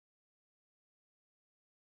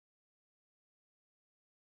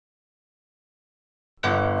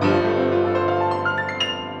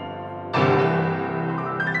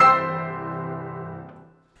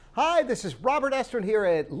Hi, this is Robert Estrin here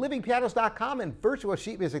at livingpianos.com and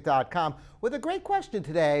virtualsheetmusic.com with a great question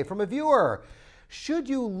today from a viewer. Should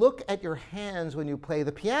you look at your hands when you play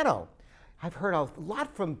the piano? I've heard a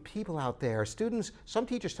lot from people out there. Students, some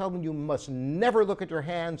teachers tell them you must never look at your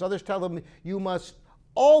hands. Others tell them you must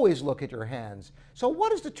always look at your hands. So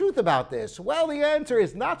what is the truth about this? Well, the answer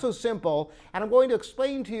is not so simple, and I'm going to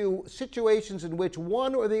explain to you situations in which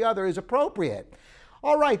one or the other is appropriate.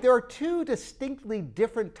 All right, there are two distinctly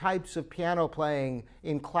different types of piano playing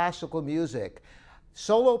in classical music: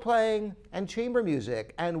 solo playing and chamber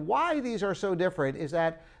music. And why these are so different is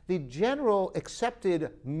that the general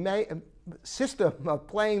accepted system of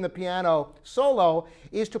playing the piano solo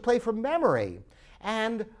is to play from memory.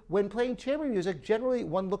 And when playing chamber music, generally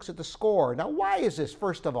one looks at the score. Now, why is this,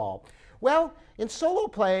 first of all? Well, in solo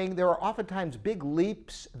playing, there are oftentimes big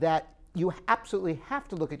leaps that you absolutely have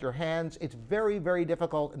to look at your hands. It's very, very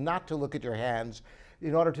difficult not to look at your hands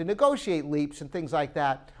in order to negotiate leaps and things like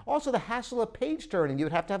that. Also, the hassle of page turning. You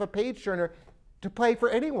would have to have a page turner to play for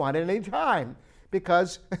anyone at any time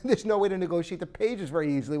because there's no way to negotiate the pages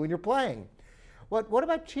very easily when you're playing. What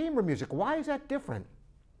about chamber music? Why is that different?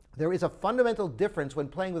 There is a fundamental difference when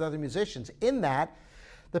playing with other musicians in that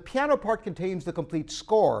the piano part contains the complete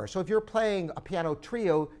score. So if you're playing a piano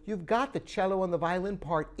trio, you've got the cello and the violin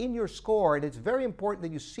part in your score, and it's very important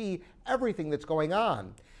that you see everything that's going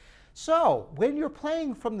on. So when you're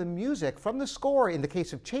playing from the music, from the score, in the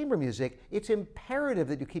case of chamber music, it's imperative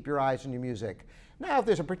that you keep your eyes on your music. Now, if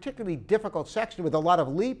there's a particularly difficult section with a lot of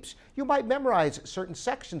leaps, you might memorize certain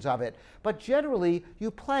sections of it. But generally,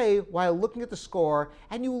 you play while looking at the score,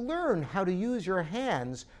 and you learn how to use your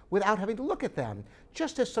hands without having to look at them,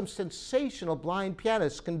 just as some sensational blind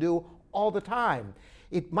pianists can do all the time.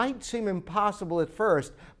 It might seem impossible at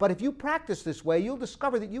first, but if you practice this way, you'll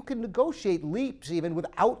discover that you can negotiate leaps even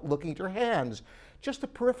without looking at your hands. Just a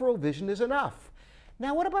peripheral vision is enough.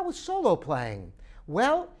 Now, what about with solo playing?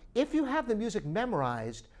 Well, if you have the music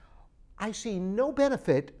memorized, I see no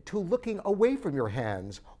benefit to looking away from your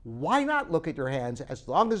hands. Why not look at your hands as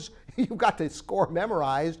long as you've got the score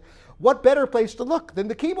memorized? What better place to look than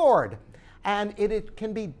the keyboard? And it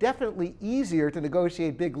can be definitely easier to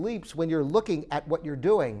negotiate big leaps when you're looking at what you're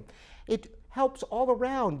doing. It helps all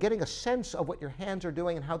around getting a sense of what your hands are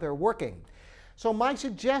doing and how they're working. So my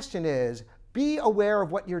suggestion is be aware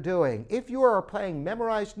of what you're doing. If you are playing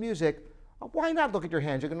memorized music, why not look at your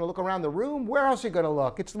hands? You're going to look around the room. Where else are you going to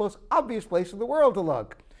look? It's the most obvious place in the world to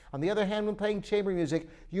look. On the other hand, when playing chamber music,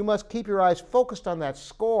 you must keep your eyes focused on that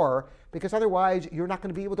score because otherwise you're not going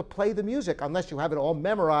to be able to play the music unless you have it all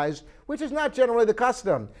memorized, which is not generally the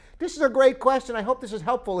custom. This is a great question. I hope this is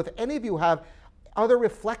helpful. If any of you have other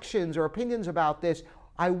reflections or opinions about this,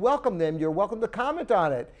 I welcome them. You're welcome to comment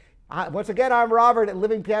on it. Once again, I'm Robert at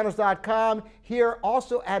livingpianos.com, here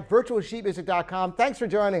also at virtualsheetmusic.com. Thanks for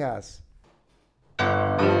joining us.